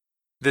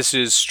This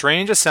is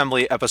Strange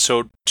Assembly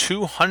episode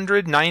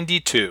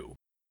 292,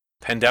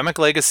 Pandemic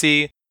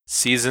Legacy,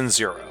 Season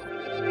 0.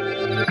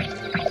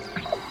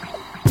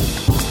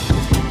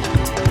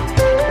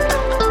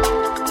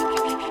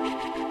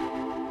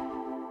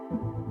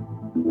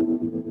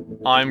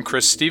 I'm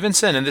Chris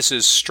Stevenson, and this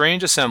is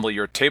Strange Assembly,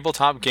 your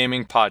tabletop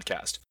gaming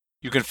podcast.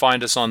 You can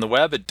find us on the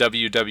web at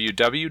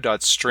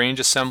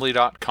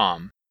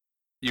www.strangeassembly.com.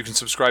 You can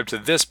subscribe to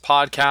this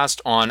podcast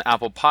on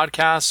Apple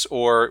Podcasts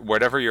or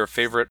whatever your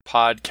favorite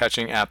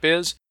pod-catching app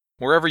is.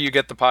 Wherever you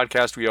get the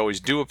podcast, we always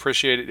do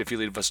appreciate it if you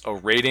leave us a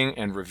rating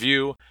and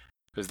review,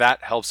 because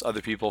that helps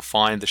other people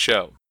find the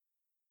show.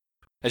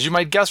 As you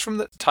might guess from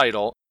the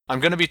title, I'm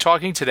going to be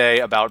talking today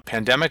about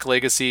Pandemic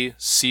Legacy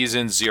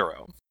Season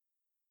 0.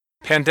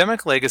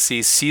 Pandemic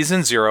Legacy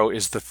Season 0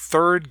 is the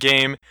third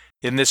game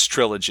in this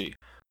trilogy,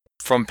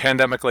 from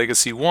Pandemic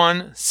Legacy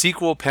 1,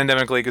 sequel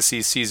Pandemic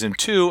Legacy Season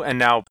 2, and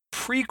now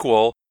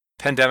prequel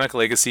Pandemic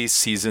Legacy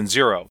Season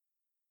 0.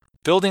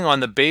 Building on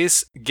the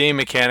base game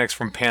mechanics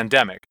from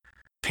Pandemic,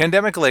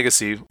 Pandemic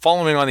Legacy,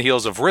 following on the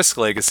heels of Risk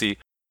Legacy,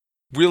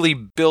 really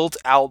built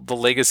out the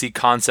legacy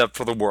concept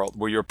for the world,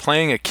 where you're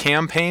playing a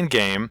campaign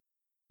game,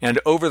 and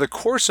over the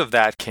course of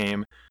that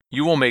game,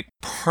 you will make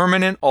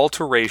permanent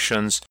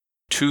alterations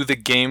to the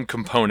game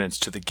components,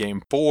 to the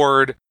game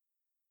board,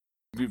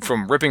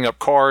 from ripping up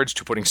cards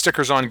to putting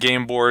stickers on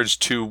game boards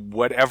to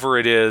whatever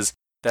it is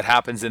that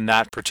happens in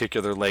that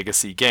particular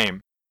legacy game.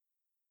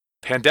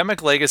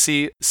 Pandemic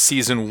Legacy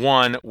Season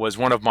 1 was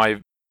one of my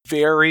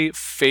very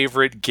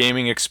favorite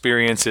gaming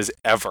experiences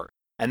ever.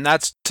 And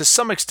that's to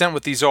some extent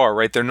what these are,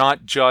 right? They're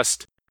not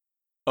just,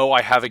 oh,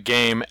 I have a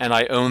game and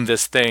I own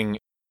this thing.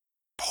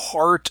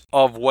 Part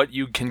of what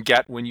you can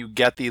get when you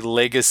get the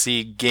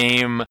legacy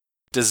game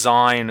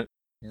design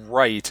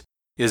right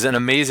is an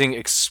amazing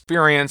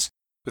experience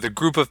with a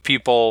group of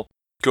people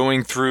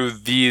going through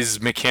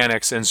these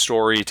mechanics and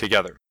story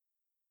together.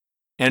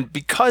 And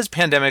because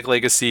Pandemic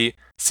Legacy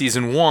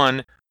Season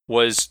 1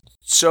 was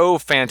so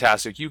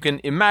fantastic, you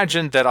can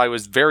imagine that I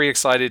was very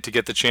excited to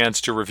get the chance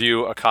to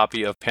review a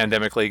copy of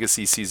Pandemic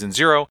Legacy Season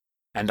 0,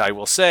 and I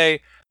will say,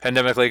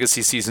 Pandemic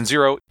Legacy Season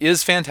 0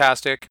 is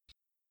fantastic.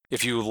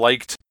 If you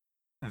liked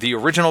the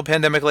original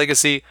Pandemic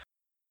Legacy,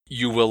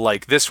 you will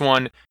like this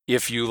one.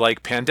 If you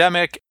like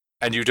Pandemic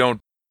and you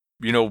don't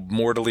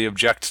mortally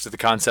object to the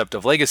concept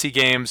of legacy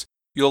games,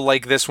 you'll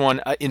like this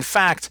one. In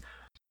fact,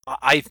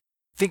 I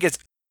think it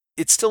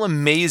still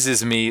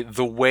amazes me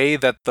the way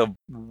that the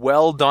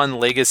well-done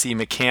legacy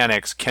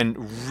mechanics can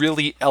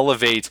really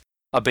elevate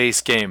a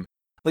base game.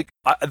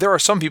 There are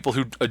some people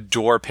who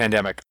adore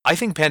Pandemic. I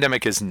think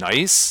Pandemic is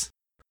nice.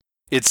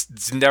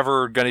 It's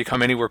never going to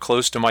come anywhere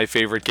close to my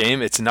favorite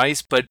game. It's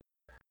nice, but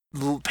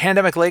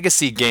Pandemic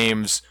Legacy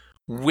games,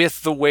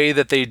 with the way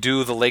that they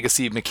do the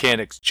legacy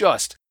mechanics,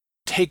 just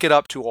take it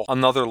up to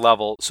another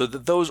level, so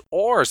that those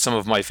are some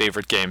of my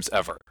favorite games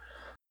ever.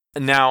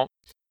 Now,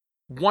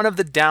 one of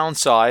the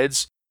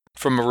downsides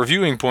from a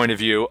reviewing point of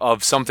view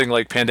of something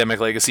like Pandemic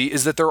Legacy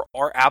is that there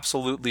are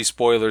absolutely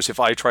spoilers if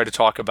I try to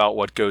talk about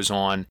what goes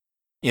on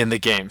in the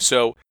game.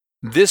 So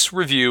this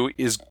review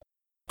is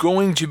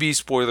going to be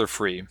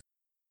spoiler-free,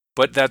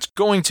 but that's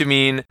going to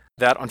mean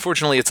that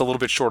unfortunately it's a little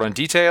bit short on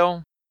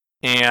detail,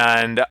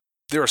 and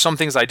there are some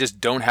things I just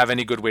don't have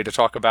any good way to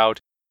talk about.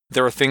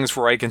 There are things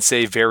where I can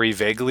say very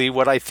vaguely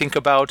what I think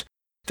about.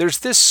 There's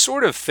this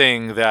sort of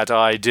thing that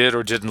I did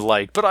or didn't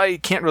like, but I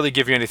can't really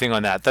give you anything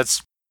on that.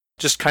 That's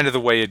just kind of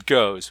the way it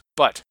goes.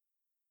 But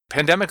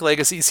Pandemic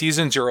Legacy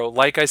Season 0,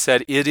 like I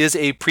said, it is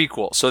a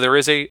prequel. So there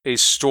is a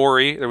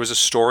story. There was a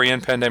story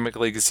in Pandemic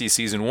Legacy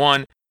Season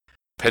 1.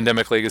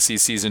 Pandemic Legacy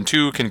Season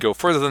 2 can go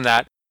further than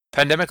that.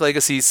 Pandemic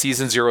Legacy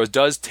Season 0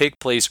 does take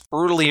place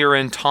earlier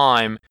in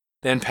time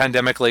than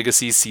Pandemic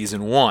Legacy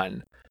Season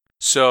 1.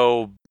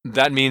 So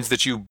that means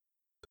that you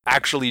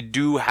actually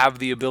do have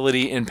the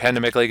ability in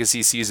Pandemic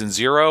Legacy Season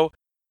 0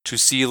 to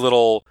see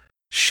little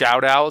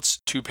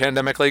shout-outs to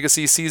Pandemic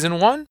Legacy Season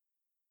 1.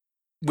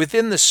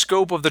 Within the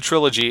scope of the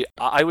trilogy,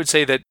 I would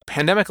say that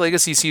Pandemic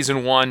Legacy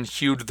Season 1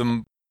 hewed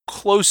the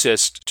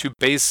closest to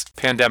base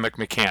Pandemic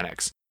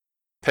mechanics.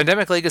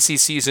 Pandemic Legacy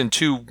Season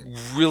 2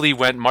 really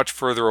went much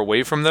further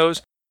away from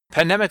those.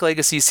 Pandemic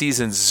Legacy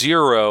Season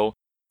 0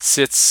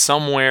 sits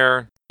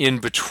somewhere in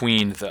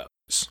between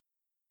those.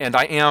 And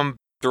I am,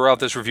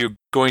 throughout this review,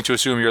 going to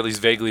assume you're at least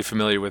vaguely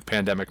familiar with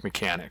Pandemic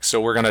mechanics. So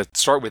we're going to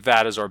start with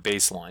that as our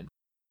baseline.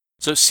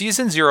 So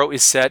Season 0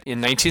 is set in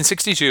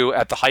 1962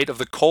 at the height of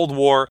the Cold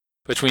War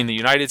between the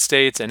United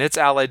States and its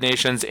allied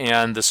nations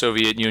and the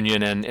Soviet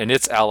Union and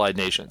its allied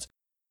nations.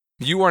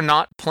 You are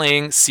not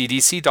playing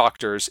CDC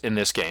doctors in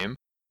this game.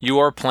 You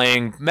are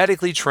playing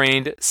medically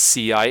trained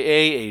CIA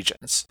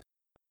agents.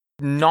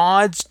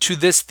 Nods to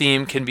this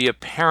theme can be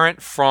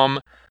apparent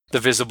from the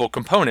visible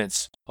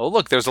components. Oh,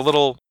 look, there's a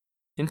little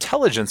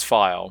intelligence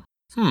file.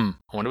 I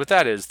wonder what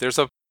that is. There's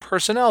a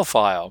personnel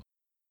file.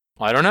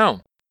 I don't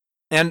know.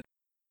 And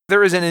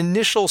there is an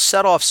initial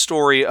set-off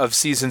story of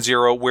Season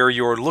 0 where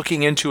you're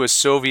looking into a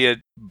Soviet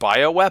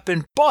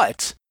bioweapon,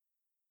 but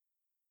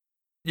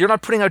you're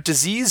not putting out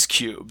disease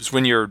cubes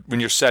when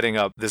you're setting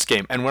up this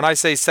game. And when I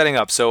say setting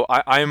up, so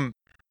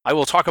I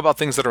will talk about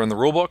things that are in the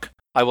rulebook.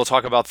 I will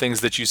talk about things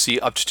that you see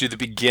up to the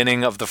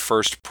beginning of the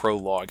first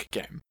prologue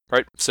game,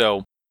 right?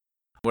 So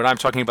when I'm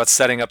talking about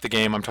setting up the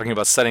game, I'm talking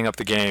about setting up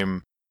the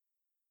game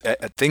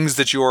at things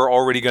that you are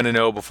already going to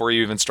know before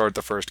you even start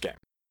the first game.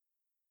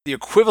 The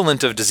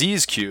equivalent of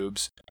disease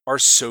cubes are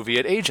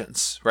Soviet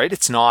agents, right?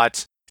 It's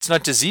not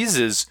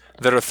diseases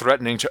that are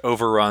threatening to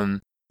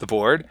overrun the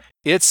board.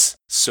 It's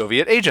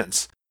Soviet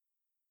agents.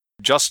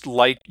 Just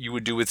like you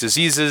would do with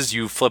diseases,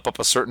 you flip up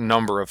a certain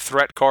number of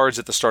threat cards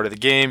at the start of the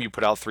game. You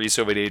put out 3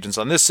 Soviet agents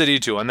on this city,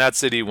 2 on that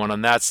city, 1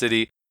 on that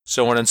city,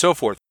 so on and so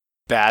forth.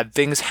 Bad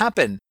things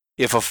happen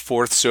if a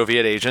 4th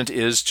Soviet agent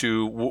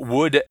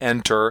would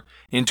enter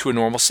into a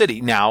normal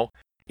city. Now,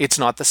 it's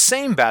not the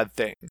same bad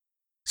thing.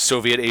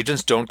 Soviet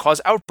agents don't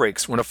cause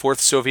outbreaks. When a 4th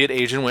Soviet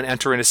agent would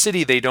enter in a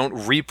city, they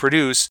don't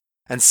reproduce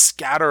and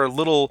scatter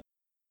little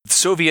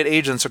Soviet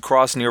agents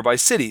across nearby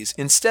cities.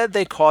 Instead,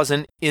 they cause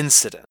an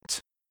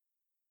incident.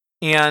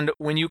 And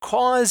when you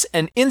cause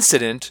an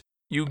incident,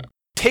 you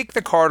take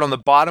the card on the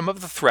bottom of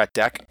the threat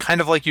deck,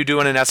 kind of like you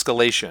do in an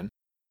escalation,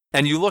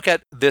 and you look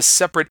at this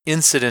separate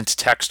incident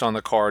text on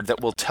the card that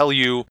will tell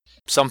you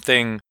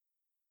something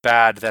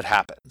bad that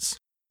happens.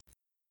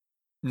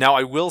 Now,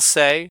 I will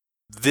say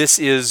this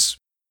is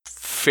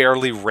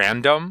fairly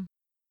random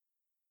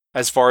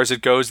as far as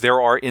it goes.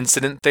 There are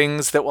incident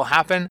things that will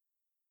happen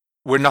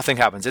where nothing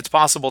happens. It's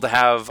possible to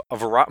have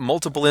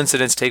multiple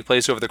incidents take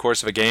place over the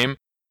course of a game,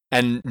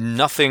 and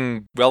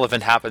nothing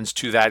relevant happens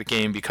to that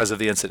game because of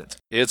the incident.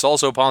 It's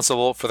also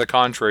possible for the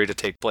contrary to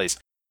take place.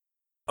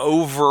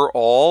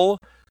 Overall,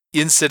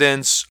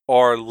 incidents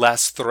are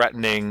less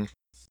threatening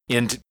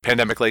in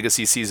Pandemic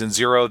Legacy Season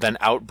 0 than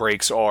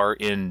outbreaks are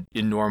in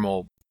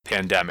normal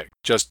Pandemic,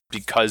 just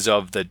because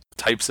of the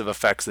types of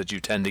effects that you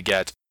tend to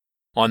get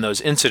on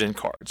those incident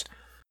cards.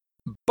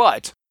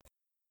 But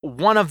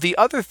one of the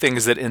other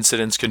things that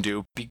incidents can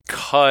do,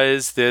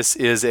 because this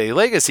is a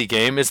legacy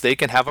game, is they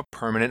can have a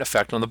permanent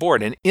effect on the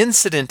board. An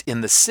incident in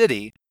the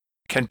city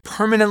can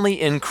permanently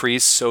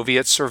increase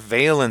Soviet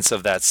surveillance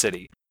of that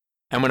city.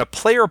 And when a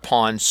player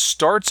pawn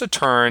starts a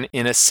turn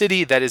in a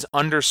city that is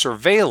under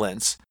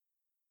surveillance,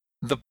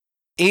 the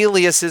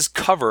alias's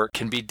cover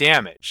can be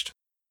damaged.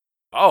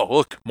 Oh,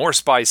 look, more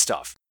spy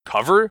stuff.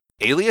 Cover?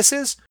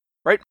 Aliases?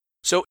 Right?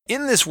 So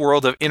in this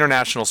world of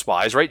international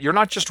spies, right, you're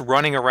not just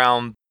running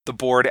around the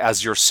board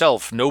as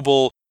yourself,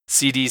 noble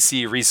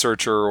CDC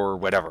researcher or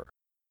whatever.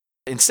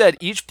 Instead,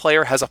 each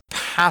player has a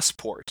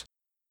passport,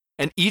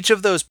 and each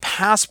of those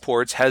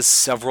passports has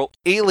several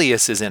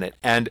aliases in it.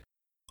 And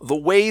the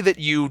way that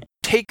you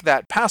take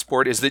that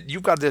passport is that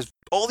you've got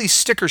all these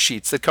sticker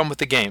sheets that come with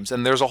the games,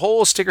 and there's a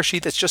whole sticker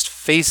sheet that's just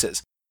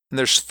faces, and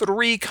there's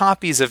 3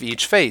 copies of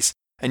each face,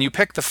 and you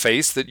pick the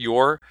face that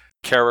your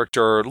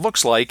character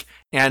looks like,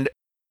 and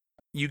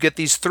you get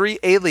these 3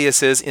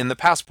 aliases in the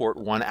passport,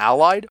 1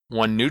 Allied,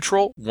 1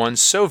 neutral, 1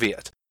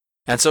 Soviet.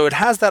 And so it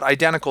has that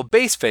identical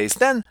base face.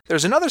 Then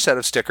there's another set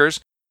of stickers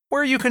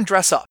where you can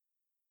dress up.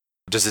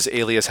 Does this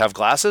alias have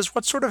glasses?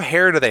 What sort of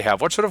hair do they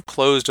have? What sort of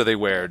clothes do they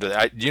wear?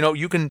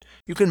 You can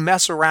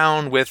mess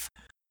around with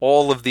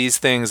all of these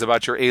things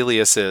about your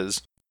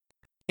aliases,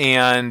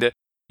 and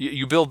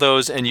you build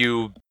those, and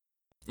you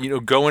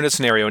go in a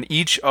scenario, and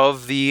each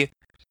of the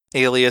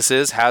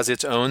aliases has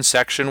its own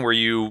section where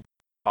you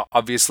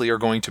obviously are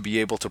going to be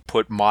able to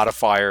put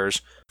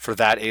modifiers for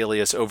that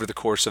alias over the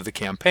course of the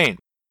campaign.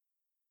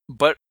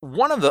 But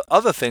one of the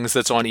other things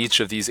that's on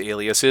each of these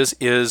aliases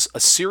is a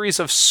series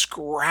of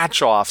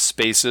scratch-off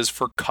spaces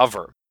for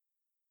cover.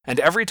 And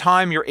every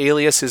time your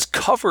alias's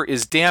cover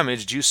is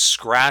damaged, you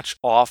scratch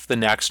off the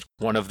next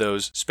one of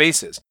those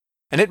spaces.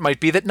 And it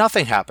might be that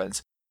nothing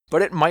happens,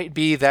 but it might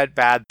be that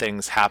bad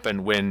things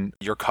happen when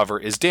your cover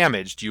is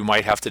damaged. You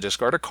might have to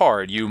discard a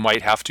card, you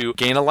might have to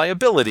gain a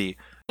liability,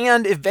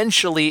 and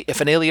eventually,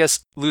 if an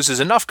alias loses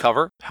enough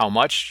cover, how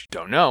much,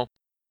 don't know,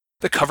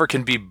 the cover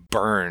can be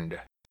burned.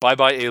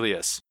 Bye-bye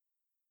alias.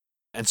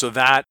 And so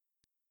that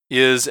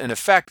is an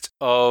effect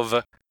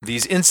of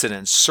these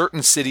incidents.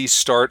 Certain cities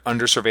start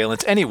under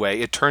surveillance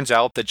anyway. It turns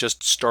out that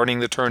just starting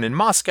the turn in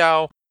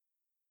Moscow,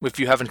 if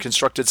you haven't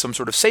constructed some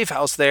sort of safe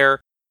house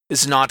there,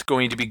 is not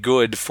going to be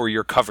good for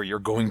your cover. You're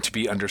going to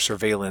be under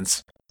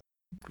surveillance,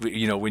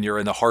 when you're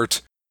in the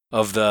heart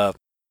of the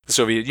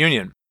Soviet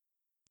Union.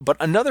 But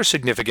another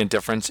significant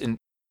difference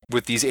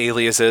with these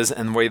aliases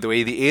and the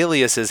way the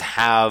aliases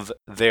have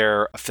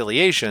their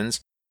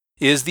affiliations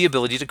is the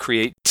ability to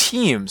create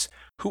teams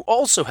who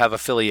also have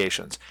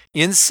affiliations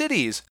in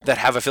cities that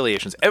have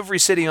affiliations. Every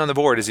city on the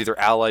board is either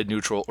Allied,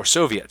 neutral, or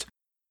Soviet,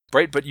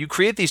 right? But you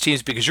create these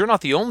teams because you're not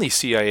the only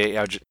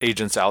CIA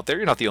agents out there.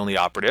 You're not the only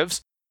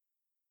operatives.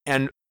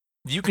 And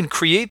you can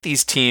create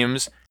these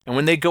teams, and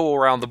when they go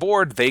around the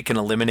board, they can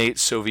eliminate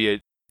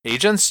Soviet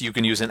agents. You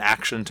can use an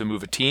action to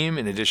move a team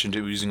in addition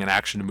to using an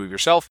action to move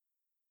yourself.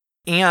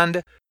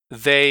 And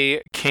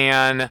they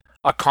can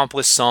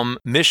accomplish some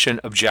mission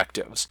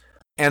objectives.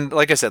 And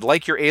like I said,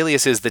 like your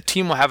aliases, the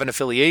team will have an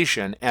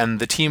affiliation, and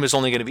the team is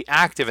only going to be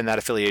active in that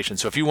affiliation.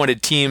 So if you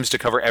wanted teams to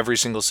cover every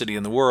single city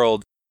in the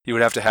world, you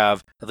would have to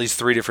have at least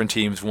 3 different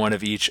teams, one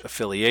of each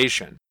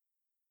affiliation.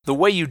 The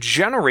way you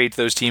generate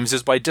those teams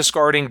is by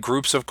discarding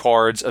groups of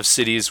cards of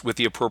cities with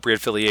the appropriate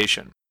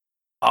affiliation,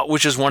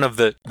 which is one of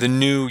the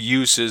new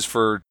uses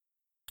for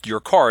your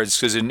cards,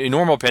 because in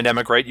normal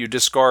Pandemic, right, you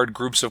discard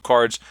groups of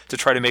cards to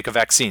try to make a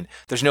vaccine.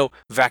 There's no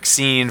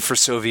vaccine for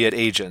Soviet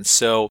agents,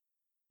 so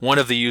one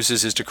of the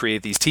uses is to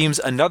create these teams.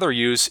 Another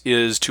use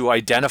is to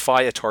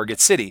identify a target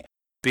city,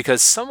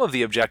 because some of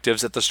the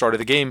objectives at the start of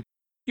the game,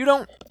 you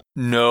don't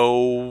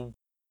know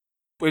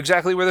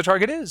exactly where the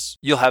target is.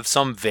 You'll have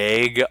some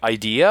vague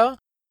idea,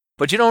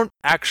 but you don't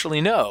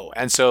actually know.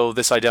 And so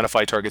this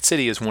identify target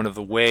city is one of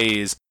the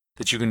ways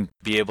that you can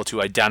be able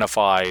to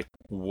identify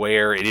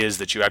where it is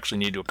that you actually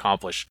need to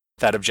accomplish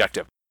that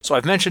objective. So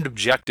I've mentioned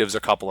objectives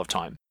a couple of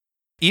times.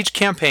 Each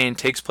campaign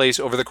takes place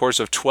over the course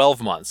of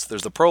 12 months.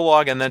 There's the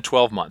prologue and then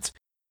 12 months.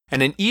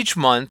 And in each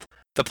month,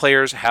 the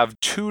players have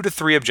 2 to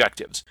 3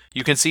 objectives.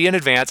 You can see in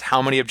advance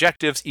how many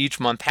objectives each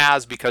month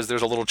has because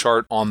there's a little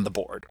chart on the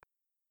board.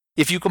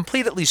 If you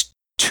complete at least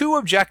 2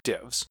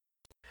 objectives,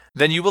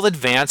 then you will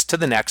advance to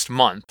the next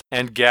month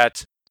and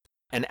get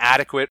an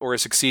adequate or a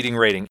succeeding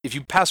rating. If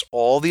you pass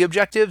all the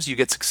objectives, you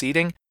get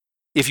succeeding.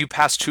 If you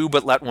pass 2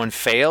 but let one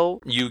fail,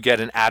 you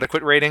get an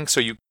adequate rating, so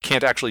you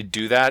can't actually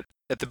do that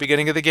at the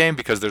beginning of the game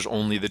because there's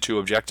only the 2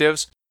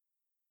 objectives.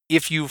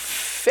 If you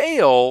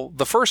fail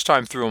the first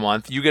time through a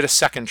month, you get a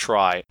second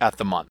try at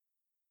the month.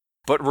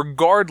 But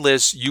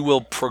regardless, you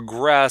will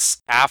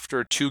progress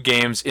after 2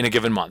 games in a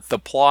given month. The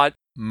plot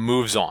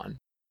moves on.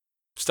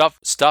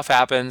 Stuff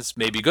happens.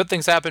 Maybe good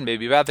things happen,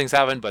 maybe bad things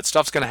happen, but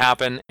stuff's going to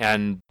happen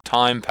and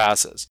time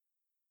passes.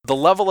 The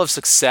level of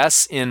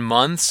success in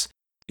months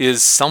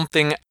is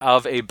something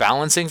of a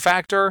balancing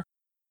factor.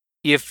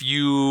 If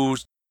you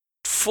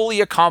fully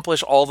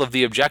accomplish all of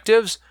the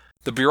objectives,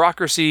 the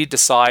bureaucracy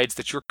decides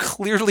that you're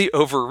clearly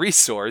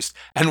over-resourced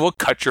and will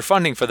cut your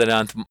funding for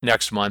the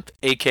next month,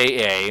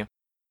 aka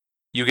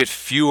you get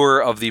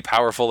fewer of the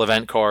powerful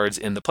event cards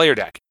in the player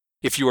deck.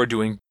 If you are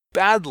doing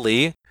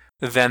badly,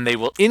 then they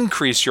will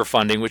increase your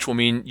funding, which will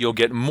mean you'll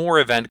get more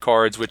event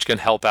cards, which can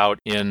help out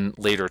in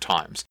later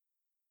times.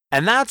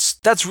 And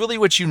that's really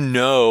what you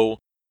know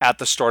at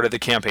the start of the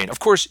campaign. Of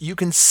course, you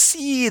can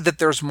see that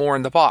there's more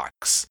in the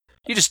box.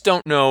 You just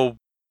don't know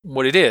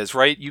what it is,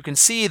 right? You can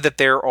see that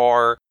there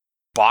are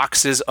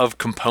boxes of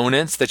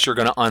components that you're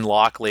going to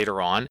unlock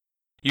later on.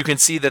 You can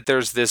see that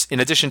there's this, in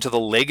addition to the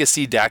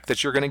legacy deck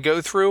that you're going to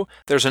go through,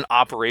 there's an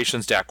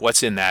operations deck.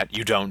 What's in that?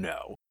 You don't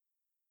know.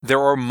 There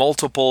are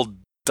multiple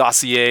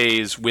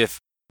dossiers with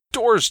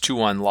doors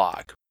to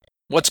unlock.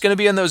 What's going to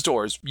be in those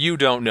doors? You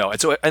don't know.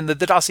 And the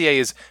dossier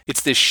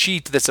it's this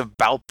sheet that's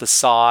about the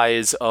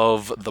size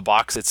of the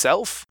box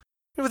itself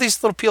with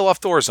these little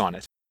peel-off doors on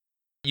it.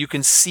 You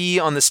can see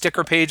on the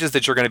sticker pages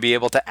that you're going to be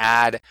able to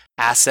add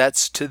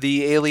assets to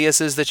the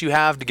aliases that you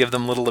have to give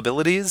them little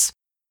abilities.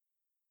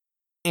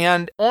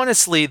 And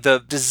honestly, the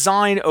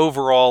design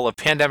overall of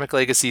Pandemic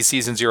Legacy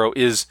Season 0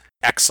 is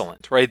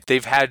excellent, right?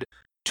 They've had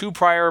 2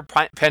 prior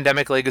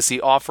Pandemic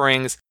Legacy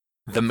offerings.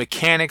 The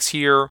mechanics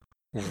here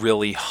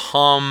really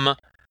hum.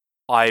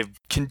 I've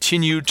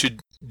continued to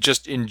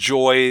just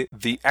enjoy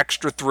the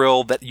extra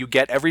thrill that you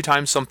get every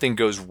time something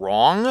goes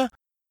wrong,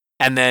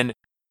 and then,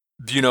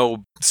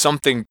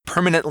 something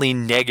permanently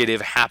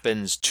negative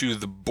happens to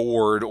the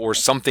board or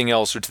something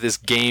else or to this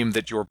game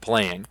that you're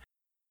playing.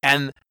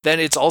 And then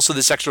it's also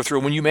this extra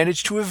thrill when you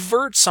manage to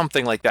avert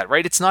something like that,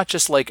 right? It's not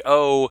just like,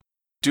 oh,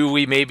 do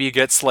we maybe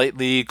get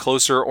slightly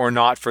closer or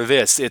not for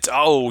this? It's,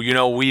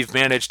 we've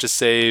managed to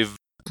save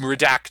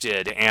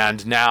Redacted,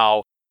 and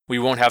now we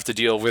won't have to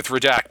deal with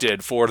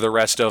Redacted for the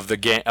rest of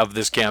the of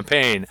this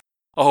campaign.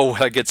 Oh,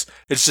 it's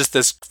just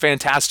this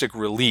fantastic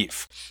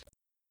relief.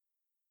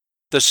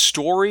 The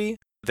story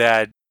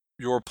that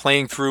you're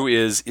playing through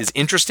is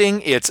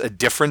interesting. It's a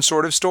different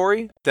sort of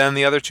story than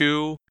the other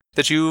 2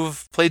 that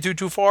you've played through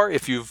too far,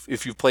 if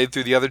you've played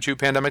through the other 2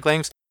 Pandemic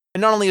Links. And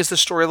not only is the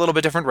story a little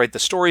bit different, right? The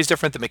story is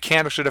different, the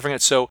mechanics are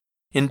different. So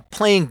in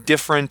playing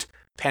different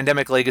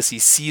Pandemic Legacy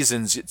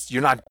seasons,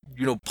 you're not,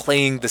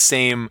 playing the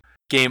same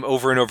game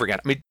over and over again.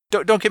 I mean,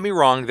 don't get me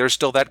wrong, there's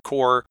still that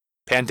core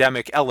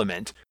Pandemic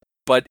element,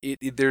 but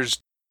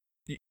there's,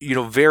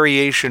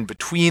 variation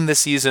between the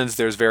seasons,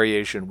 there's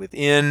variation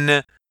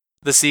within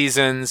the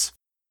seasons,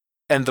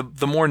 and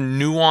the more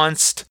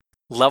nuanced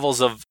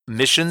levels of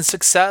mission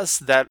success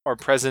that are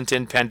present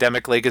in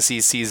Pandemic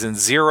Legacy Season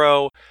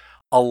 0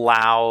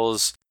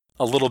 allows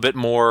a little bit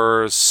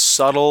more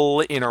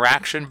subtle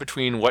interaction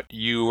between what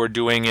you are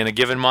doing in a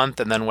given month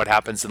and then what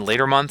happens in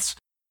later months.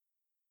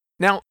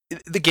 Now,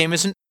 the game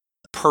isn't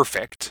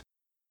perfect.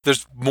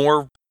 There's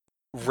more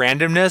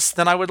randomness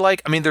than I would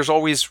like. I mean, there's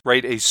always,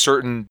 right, a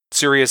certain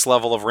serious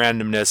level of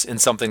randomness in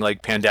something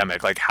like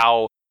Pandemic, like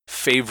how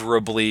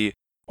favorably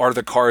are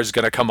the cards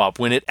going to come up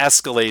when it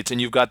escalates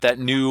and you've got that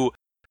new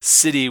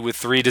city with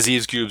 3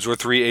 disease cubes or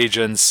 3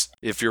 agents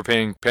if you're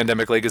playing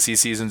Pandemic Legacy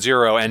Season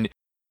 0, and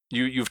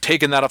You've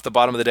taken that off the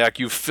bottom of the deck,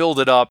 you've filled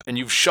it up, and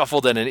you've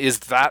shuffled it, and is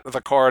that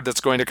the card that's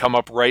going to come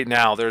up right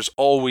now? There's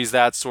always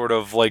that sort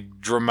of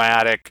like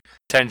dramatic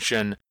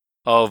tension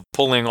of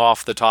pulling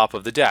off the top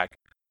of the deck.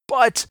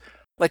 But,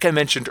 like I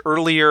mentioned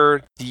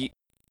earlier, the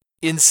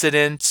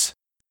incident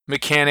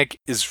mechanic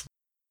is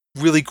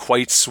really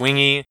quite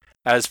swingy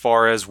as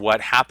far as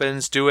what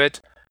happens to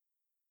it.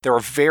 There are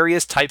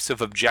various types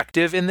of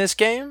objective in this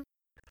game.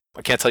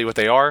 I can't tell you what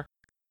they are,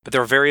 but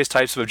there are various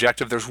types of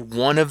objective. There's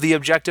one of the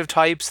objective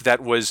types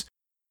that was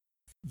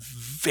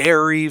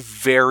very,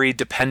 very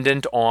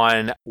dependent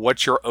on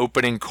what your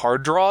opening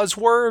card draws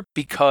were,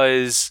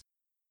 because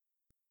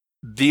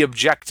the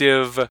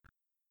objective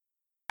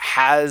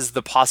has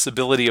the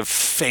possibility of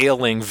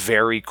failing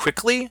very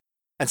quickly.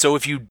 And so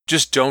if you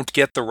just don't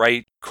get the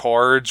right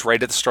cards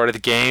right at the start of the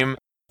game,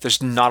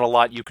 there's not a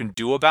lot you can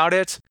do about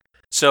it.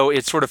 So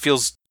it sort of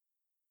feels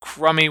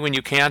crummy when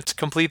you can't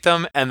complete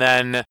them. And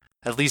then,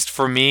 at least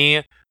for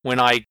me, when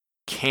I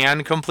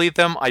can complete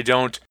them, I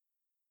don't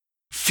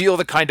feel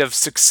the kind of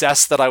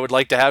success that I would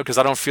like to have, because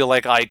I don't feel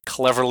like I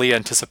cleverly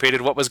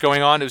anticipated what was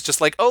going on. It was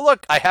just like, oh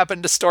look, I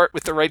happened to start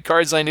with the right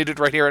cards I needed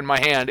right here in my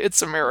hand.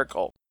 It's a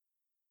miracle.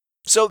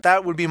 So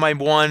that would be my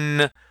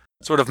one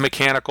sort of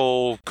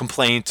mechanical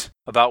complaint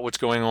about what's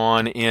going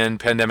on in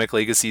Pandemic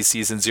Legacy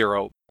Season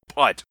 0.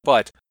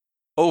 But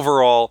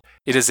overall,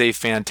 it is a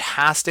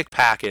fantastic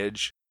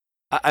package.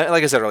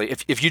 Like I said earlier,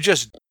 if you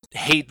just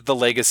hate the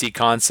Legacy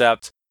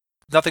concept,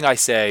 nothing I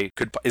say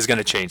is going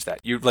to change that.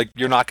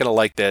 You're not going to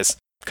like this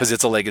because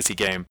it's a Legacy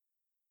game.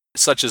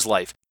 Such is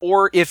life.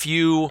 Or if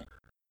you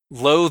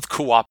loathe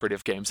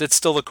cooperative games, it's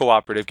still a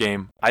cooperative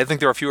game. I think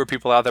there are fewer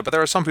people out there, but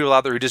there are some people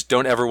out there who just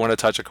don't ever want to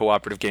touch a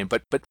cooperative game.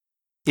 But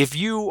if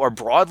you are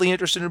broadly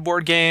interested in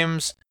board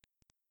games,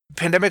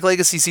 Pandemic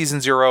Legacy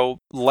Season 0,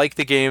 like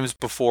the games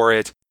before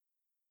it,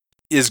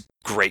 is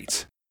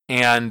great.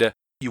 And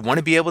you want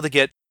to be able to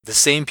get the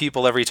same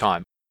people every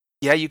time.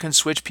 Yeah, you can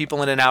switch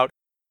people in and out.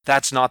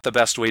 That's not the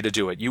best way to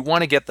do it. You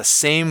want to get the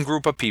same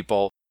group of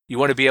people. You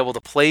want to be able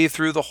to play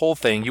through the whole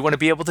thing. You want to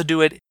be able to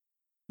do it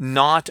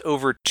not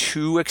over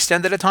too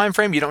extended a time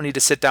frame. You don't need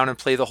to sit down and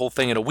play the whole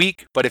thing in a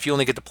week, but if you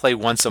only get to play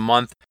once a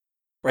month,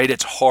 right,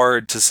 it's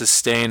hard to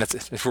sustain.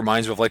 It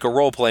reminds me of like a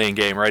role-playing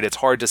game, right? It's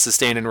hard to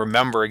sustain and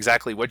remember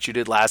exactly what you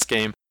did last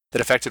game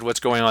that affected what's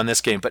going on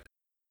this game. But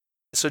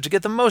so to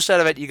get the most out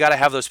of it, you got to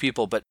have those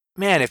people. But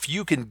man, if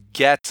you can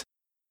get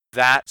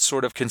that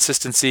sort of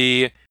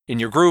consistency in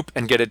your group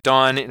and get it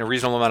done in a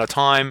reasonable amount of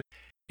time,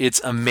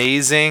 it's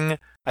amazing.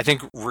 I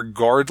think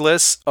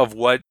regardless of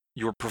what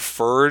your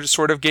preferred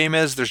sort of game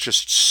is, there's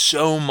just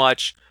so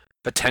much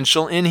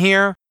potential in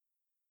here.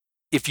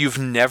 If you've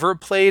never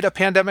played a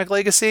Pandemic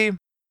Legacy,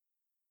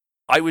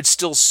 I would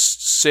still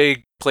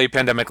say play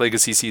Pandemic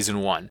Legacy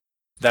Season 1.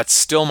 That's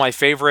still my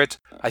favorite.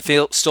 I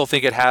still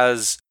think it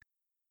has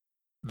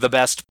the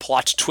best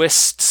plot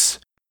twists,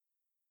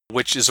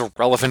 which is a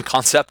relevant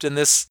concept in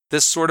this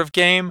sort of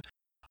game.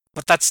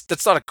 But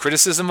that's not a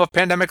criticism of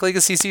Pandemic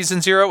Legacy Season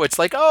 0. It's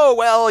like, oh,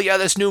 well, yeah,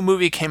 this new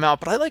movie came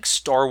out, but I like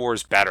Star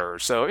Wars better.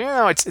 So,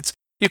 it's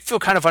you feel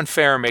kind of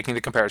unfair making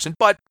the comparison.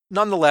 But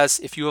nonetheless,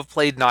 if you have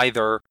played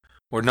neither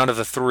or none of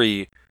the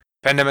three,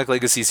 Pandemic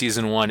Legacy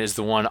Season 1 is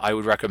the one I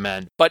would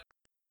recommend. But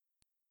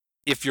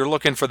if you're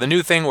looking for the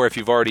new thing, or if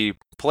you've already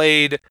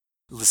played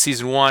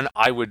Season 1,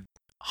 I would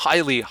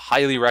highly,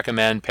 highly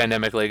recommend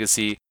Pandemic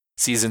Legacy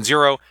Season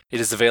 0. It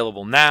is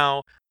available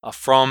now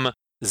from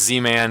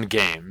Z-Man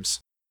Games.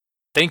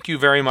 Thank you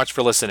very much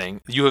for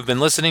listening. You have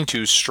been listening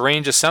to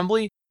Strange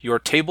Assembly, your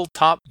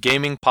tabletop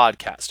gaming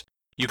podcast.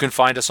 You can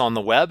find us on the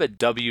web at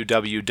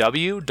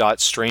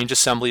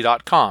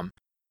www.strangeassembly.com.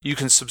 You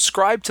can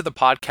subscribe to the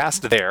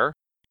podcast there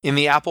in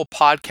the Apple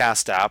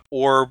Podcast app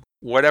or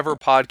whatever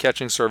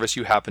podcatching service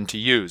you happen to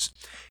use.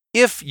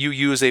 If you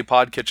use a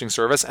podcatching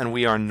service and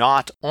we are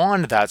not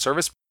on that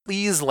service,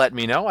 please let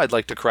me know. I'd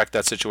like to correct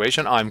that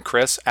situation. I'm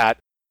Chris at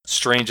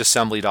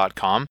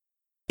strangeassembly.com.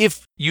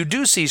 If you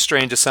do see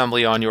Strange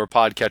Assembly on your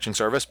podcatching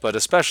service, but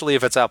especially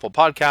if it's Apple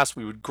Podcasts,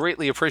 we would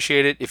greatly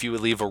appreciate it if you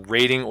would leave a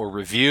rating or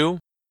review.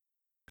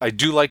 I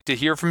do like to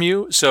hear from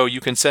you, so you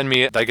can send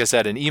me, like I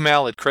said, an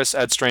email at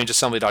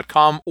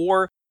chris@strangeassembly.com,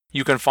 or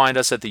you can find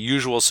us at the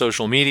usual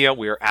social media.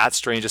 We are at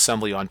Strange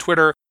Assembly on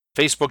Twitter,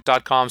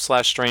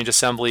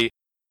 facebook.com/strangeassembly.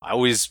 I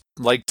always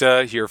like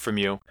to hear from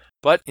you.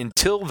 But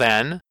until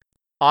then,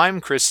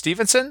 I'm Chris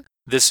Stevenson.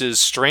 This is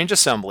Strange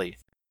Assembly.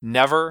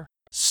 Never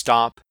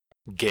stop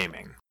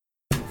gaming.